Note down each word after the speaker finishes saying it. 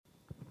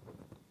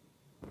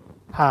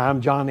Hi,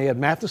 I'm John Ed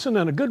Matheson,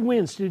 and a good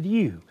Wednesday to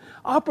you.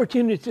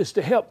 Opportunities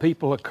to help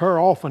people occur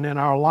often in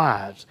our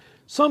lives.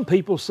 Some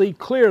people see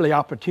clearly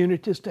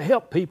opportunities to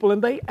help people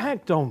and they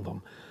act on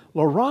them.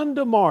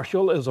 LaRonda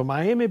Marshall is a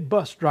Miami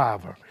bus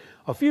driver.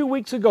 A few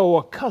weeks ago,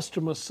 a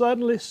customer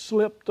suddenly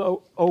slipped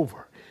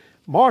over.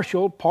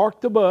 Marshall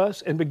parked the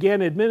bus and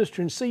began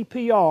administering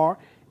CPR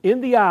in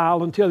the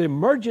aisle until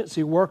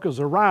emergency workers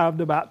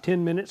arrived about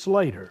 10 minutes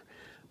later.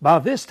 By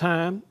this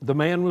time, the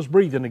man was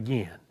breathing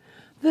again.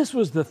 This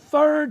was the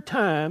third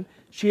time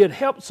she had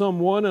helped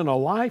someone in a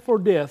life or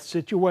death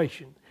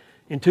situation.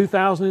 In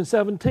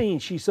 2017,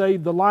 she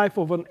saved the life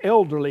of an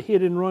elderly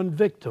hit-and-run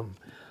victim.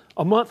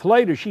 A month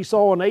later, she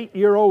saw an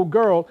 8-year-old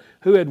girl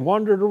who had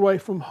wandered away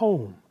from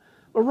home.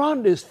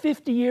 LaRonda is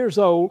 50 years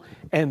old,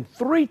 and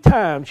 3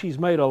 times she's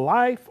made a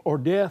life or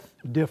death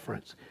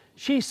difference.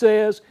 She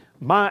says,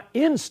 "My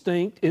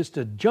instinct is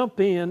to jump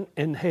in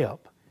and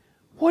help."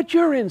 What's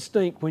your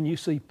instinct when you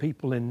see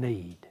people in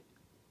need?